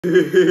Yo,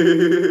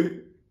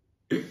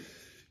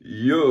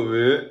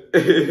 man.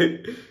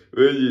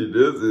 What you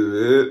doing,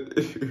 man?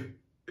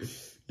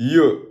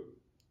 Yo.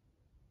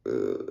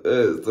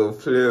 That's the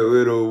player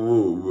with a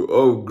move.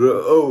 Oh,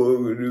 girl. Oh,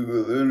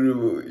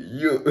 nigga.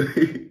 Yo.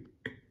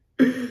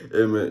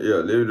 Hey, man.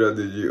 Yeah, let me drop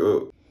the G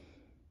up.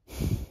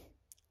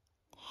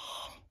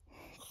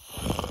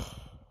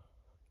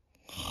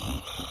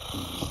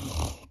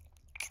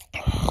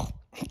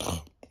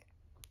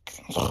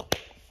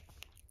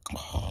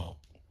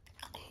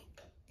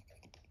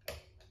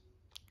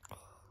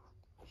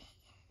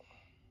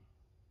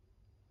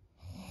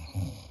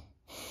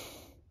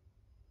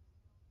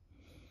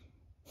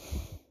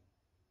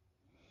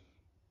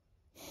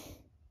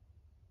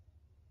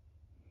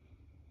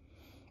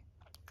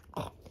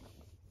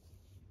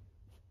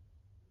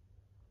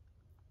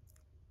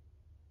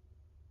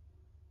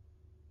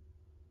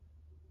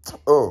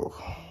 Oh,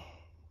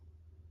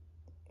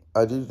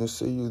 I didn't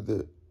see you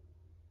there.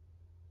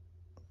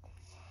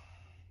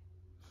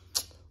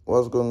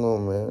 What's going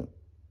on, man?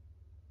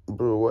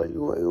 Bro, why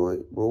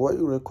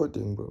you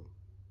recording, bro?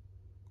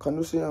 Can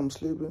you see I'm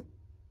sleeping?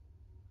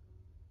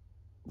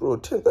 Bro,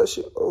 take that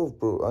shit off,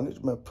 bro. I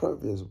need my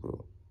privacy,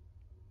 bro.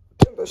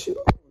 Take that shit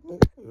off, nigga.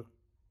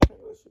 Take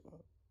that shit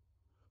off.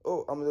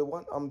 Oh, I'm the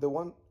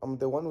one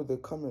with the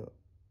camera.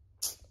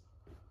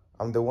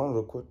 I'm the one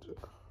recording.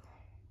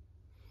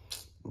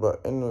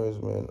 But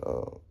anyways, man,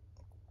 oh,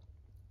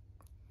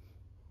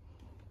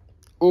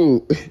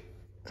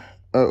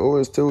 I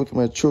always stay with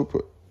my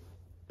chopper.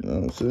 You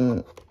know what I'm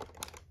saying?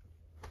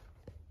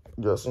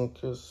 Just in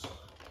case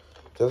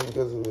we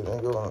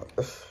ain't going.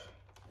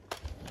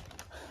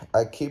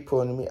 I keep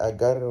on me, I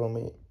got it on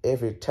me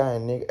every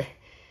time, nigga.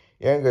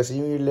 You ain't gonna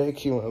see me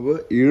like you, my boy.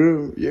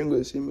 You ain't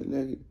gonna see me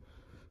like you.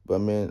 But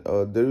man,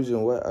 the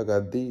reason why I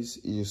got this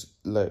is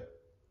like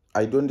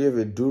I don't have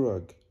a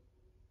durag.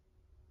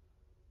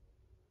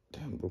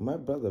 Damn, bro, my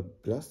brother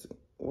blasting.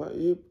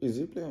 Is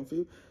he playing for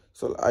you?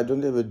 So I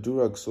don't have a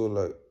durag, so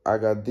like I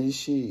got this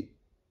shit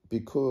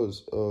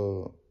because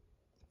I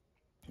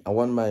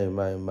want my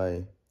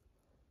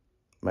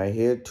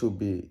hair to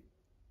be,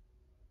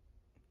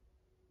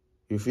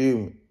 you feel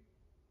me?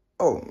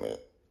 Oh man.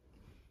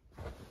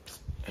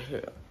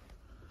 Yeah.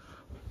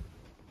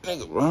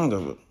 Nigga wrong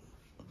of it.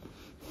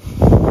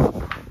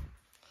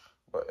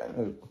 But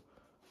anyway.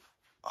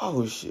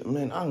 Oh shit,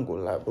 man, I ain't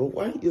gonna lie, bro.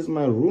 Why is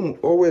my room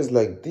always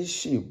like this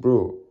shit,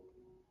 bro?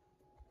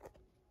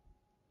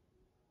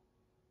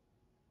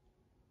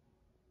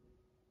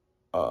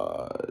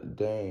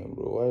 Damn,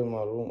 bro. Why is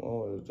my room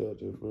always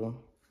dirty, bro?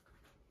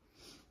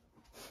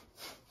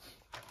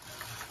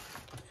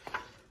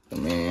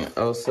 Man,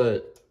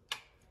 outside.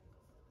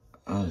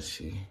 Oh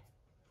shit.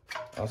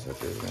 Outside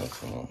there's no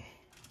phone.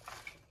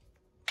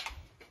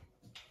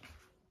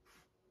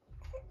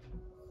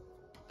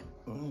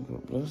 Oh,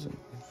 God bless him.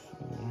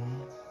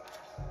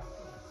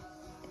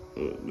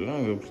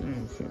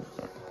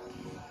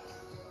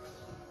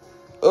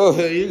 Oh,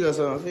 hey, you got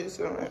some face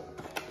on it.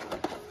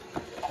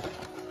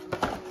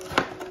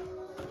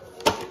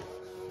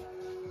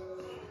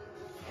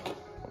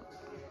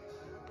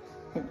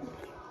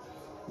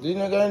 These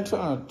niggas ain't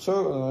trying to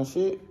talk and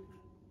shit.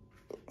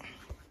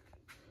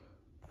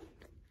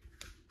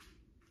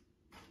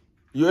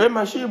 You ate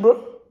my shit,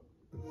 bro?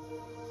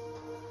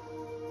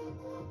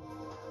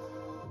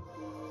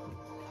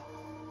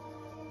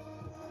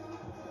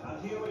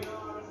 And here we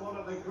are at one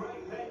of the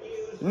great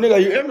venues.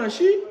 Nigga, you ate my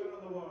shit?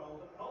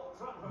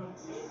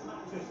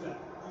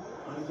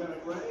 I'm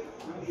Derek Ray,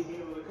 ready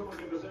here in the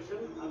commentary position,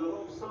 and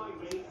alongside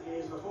me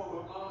is the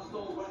former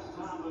Arsenal, West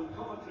Ham and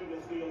commentary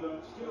midfielder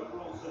Stuart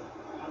Rawson.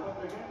 And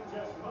with the game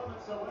just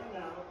moments away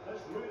now,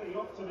 this really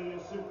ought to be a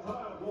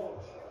superb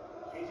watch.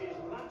 It is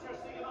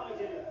Manchester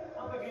United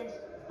up against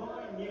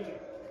Bayern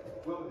Munich.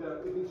 Well,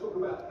 Derek, we can talk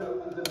about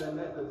coaches and their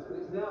methods, but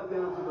it's now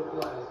down to the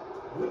players.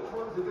 Which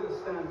ones are going to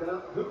stand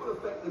out, who will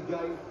affect the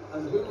game,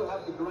 and who will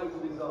have the greater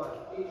desire?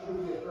 It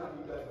should be a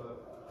cracking game, though.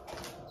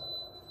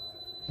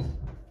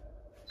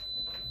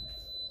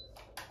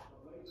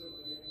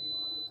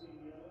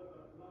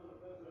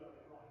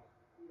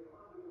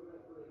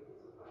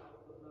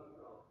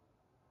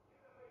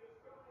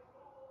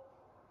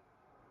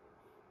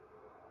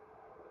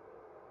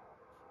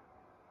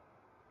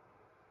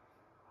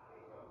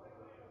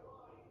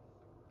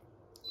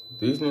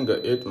 This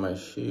nigga ate my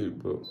shit,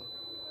 bro.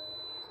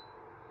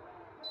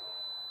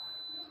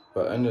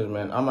 But anyways,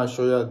 man, I'ma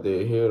show y'all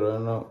the hair right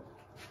now.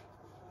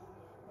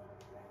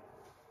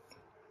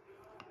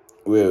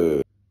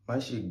 Wait. My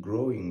shit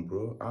growing,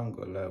 bro. I ain't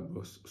gonna lie,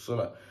 bro. So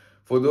like,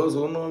 for those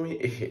who know me,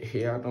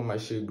 I know my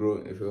shit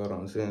growing, if you know what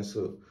I'm saying.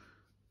 So,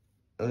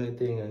 only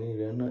thing I need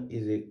right now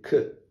is a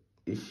cut.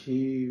 You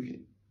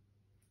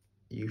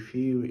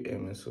feel it,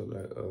 man. So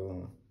like,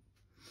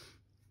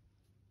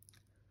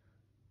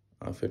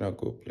 I'm finna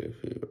go play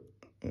FIFA. You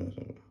know what I'm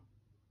saying?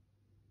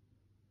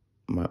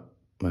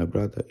 My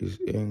brother is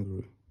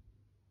angry.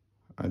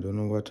 I don't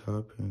know what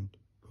happened,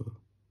 but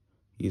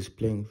he's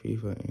playing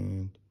FIFA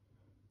and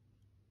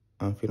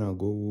I'm finna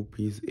go whoop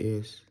his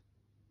ass.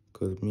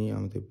 Because me,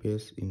 I'm the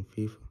best in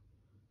FIFA.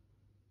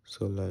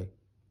 So, like,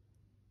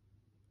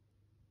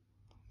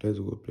 let's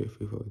go play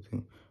FIFA with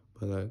him.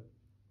 But, like,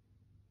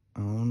 I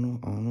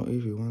don't know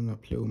if he wanna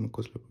play with me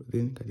because the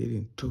nigga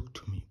didn't talk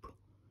to me, bro.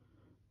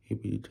 He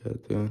be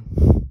just there.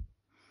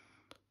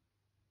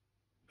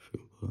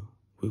 Bro,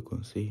 we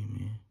gonna see,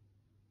 man.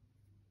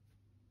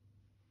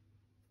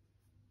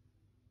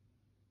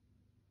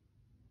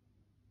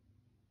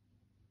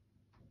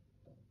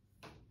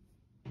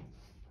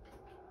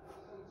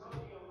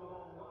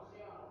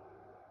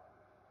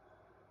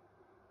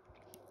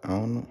 I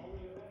don't know.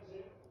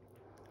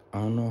 I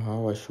don't know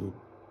how I should.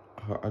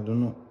 I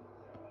don't know.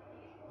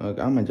 Like,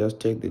 I'ma just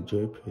take the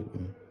joypad,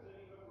 man.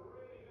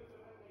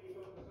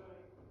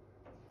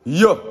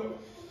 Yo!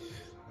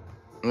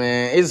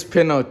 Man, it's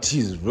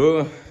penalties,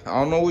 bro. I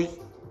don't know which.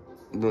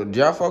 Bro, do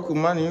y'all fuck with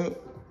money?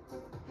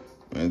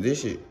 Man,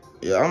 this shit.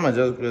 Yeah, I'ma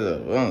just play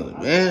that.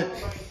 Man.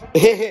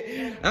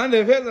 I'm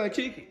the best on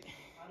kick it.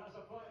 And as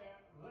a player,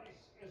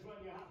 this is when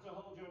you have to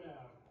hold your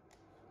nerve.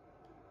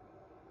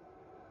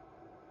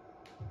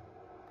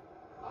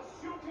 A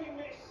shocking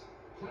miss.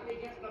 Can he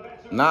get the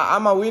better? Nah,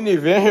 I'ma win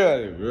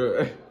eventually,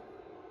 bro.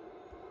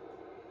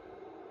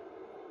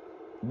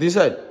 This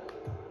side.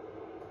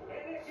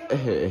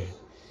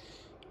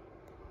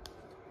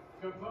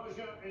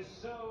 Composure is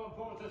so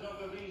important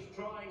under these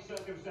trying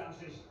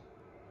circumstances.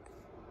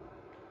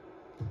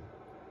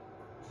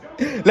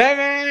 Let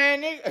me,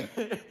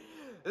 nigga.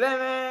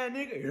 Let me,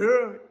 nigga.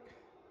 Hear me.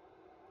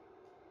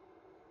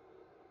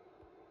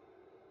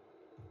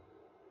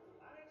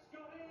 And it's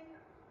got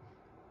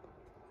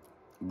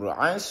in. Bro,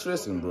 I ain't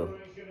stressing, bro.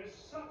 Preparation is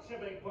such a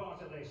big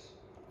part of this.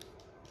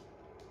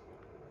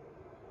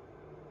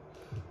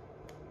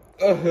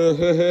 The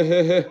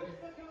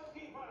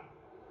goalkeeper.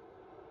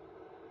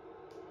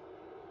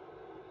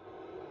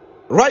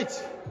 Right.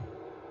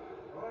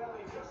 Well,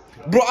 he just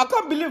Bro, I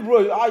can't believe, bro.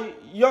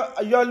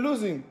 You're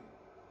losing.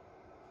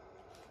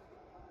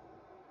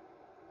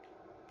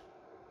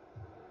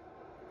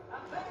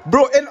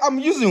 Bro, and I'm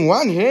using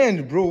one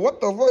hand, bro. What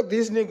the fuck,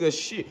 this nigga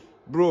shit,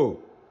 bro.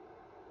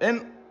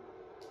 And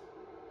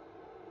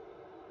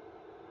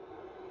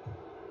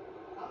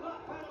And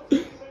that penalty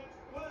is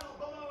well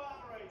below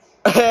average.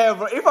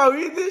 bro, if I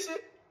win this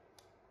shit,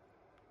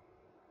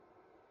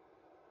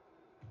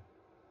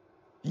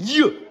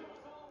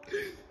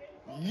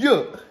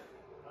 yeah,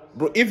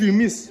 bro. If you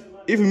miss,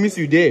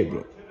 you dead,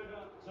 bro. To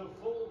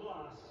full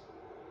blast.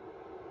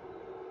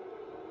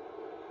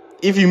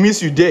 If you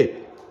miss, you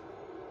dead.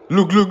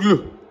 Look.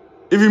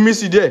 If you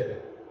miss, you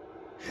dead.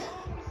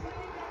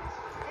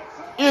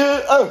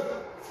 Yeah,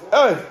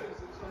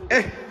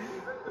 hey,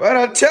 what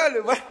I tell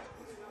you, what?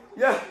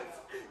 Yeah.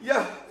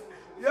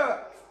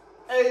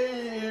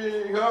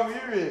 Hey, come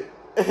here.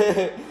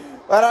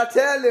 What I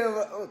tell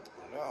you,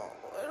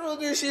 look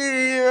this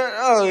shit.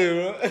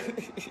 Oh,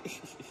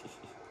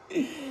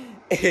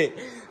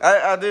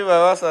 I do my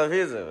WhatsApp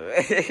visa.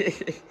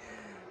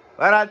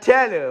 What I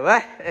tell you,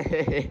 what?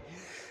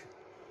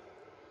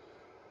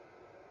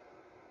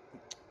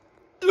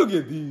 Look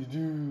at these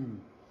dude.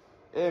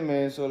 Hey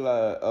man, so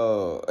like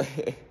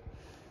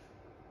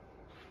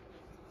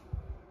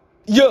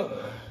yo,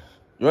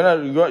 you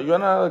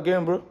wanna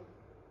game, bro?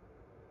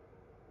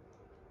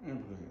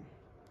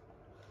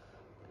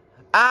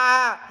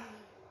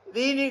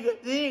 This nigga,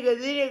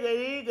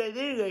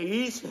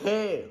 he's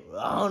here.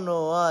 I don't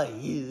know why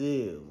he's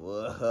here,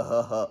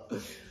 bro.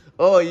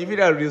 Oh, you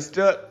mean I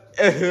restart?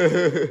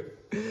 Hey,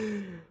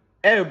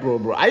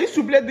 bro, I used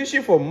to play this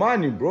shit for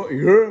money, bro.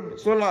 You heard me?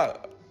 So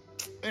like,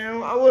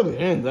 man, I wasn't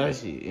playing that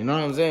shit. You know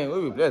what I'm saying?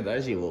 We be playing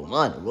that shit for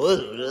money, bro.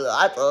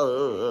 I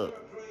thought.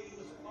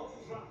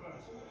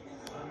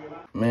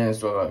 Man,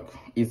 so like,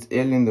 it's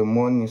early in the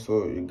morning,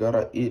 so you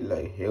gotta eat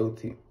like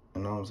healthy.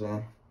 You know what I'm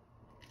saying?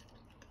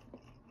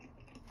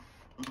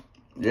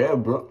 Yeah,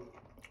 bro.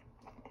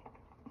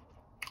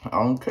 I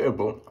don't care,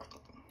 bro.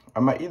 I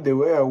might eat the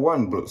way I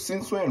want, bro.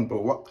 Since when,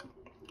 bro? What?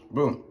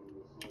 Bro,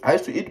 I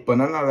used to eat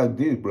banana like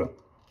this, bro.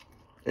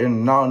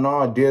 And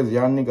nowadays,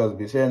 young niggas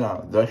be saying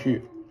that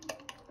shit.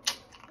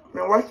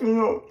 Man, what you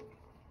know?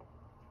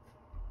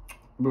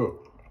 Bro,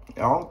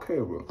 I don't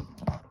care, bro.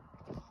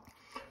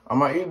 I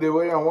might eat the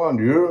way I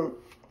want, you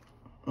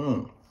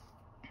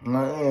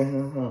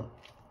know?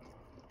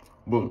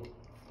 Bro,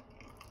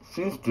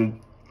 since the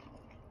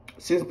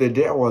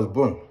day I was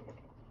born,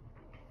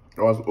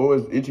 I was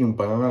always eating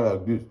banana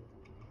like this.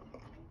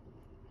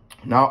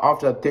 Now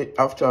after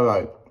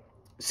like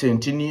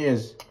 17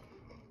 years,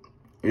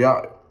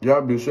 yeah,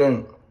 be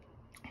saying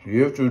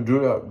you have to do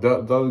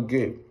that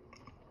game.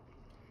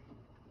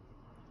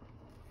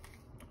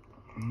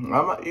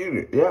 I'ma eat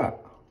it, yeah.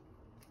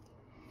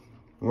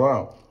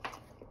 Wow.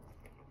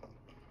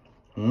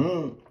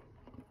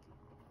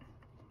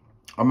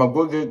 I'ma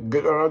go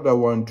get another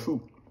one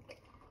too.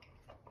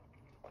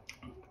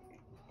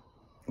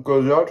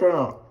 Because y'all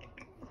trying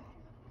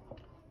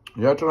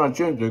to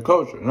change the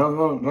culture.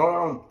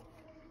 No.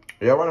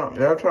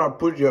 Y'all trying to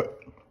put your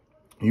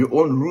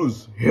own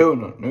rules. Hell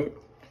no, nigga.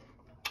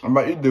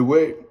 I'ma eat the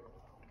way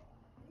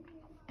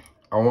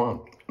I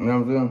want. You know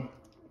what I'm saying?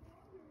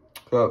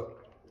 So,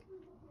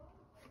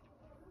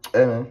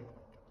 hey man.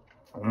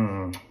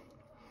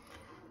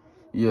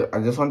 Yeah, I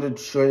just wanted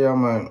to show you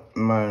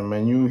my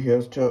new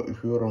hairstyle,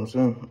 if you know what I'm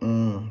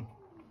saying.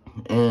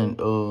 And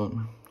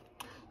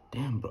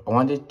damn, bro,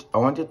 I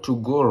wanted to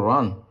go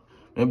run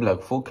maybe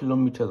like 4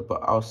 kilometers,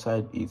 but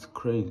outside it's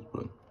crazy,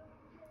 bro.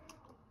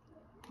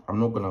 I'm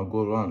not gonna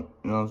go run,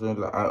 you know what I'm saying?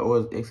 Like, I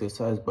always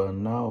exercise, but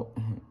now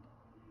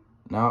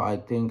I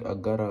think I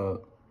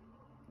gotta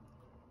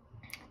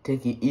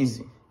take it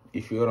easy,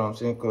 if you know what I'm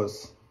saying,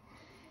 cause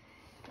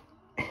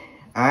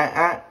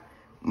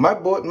my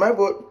bro,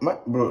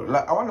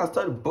 like I wanna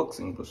start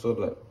boxing, bro. So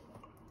like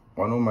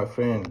one of my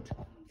friends,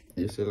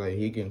 he said like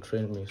he can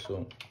train me,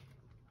 so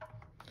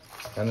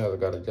I know I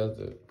gotta just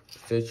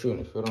stay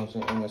tuned, if you know what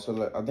I'm saying. And so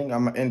like I think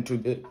I'm gonna end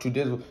today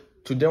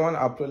I wanna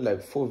upload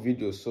like 4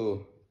 videos,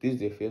 so this is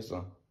the first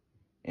one,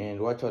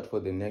 and watch out for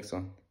the next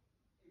one.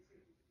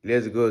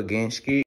 Let's go again, ski.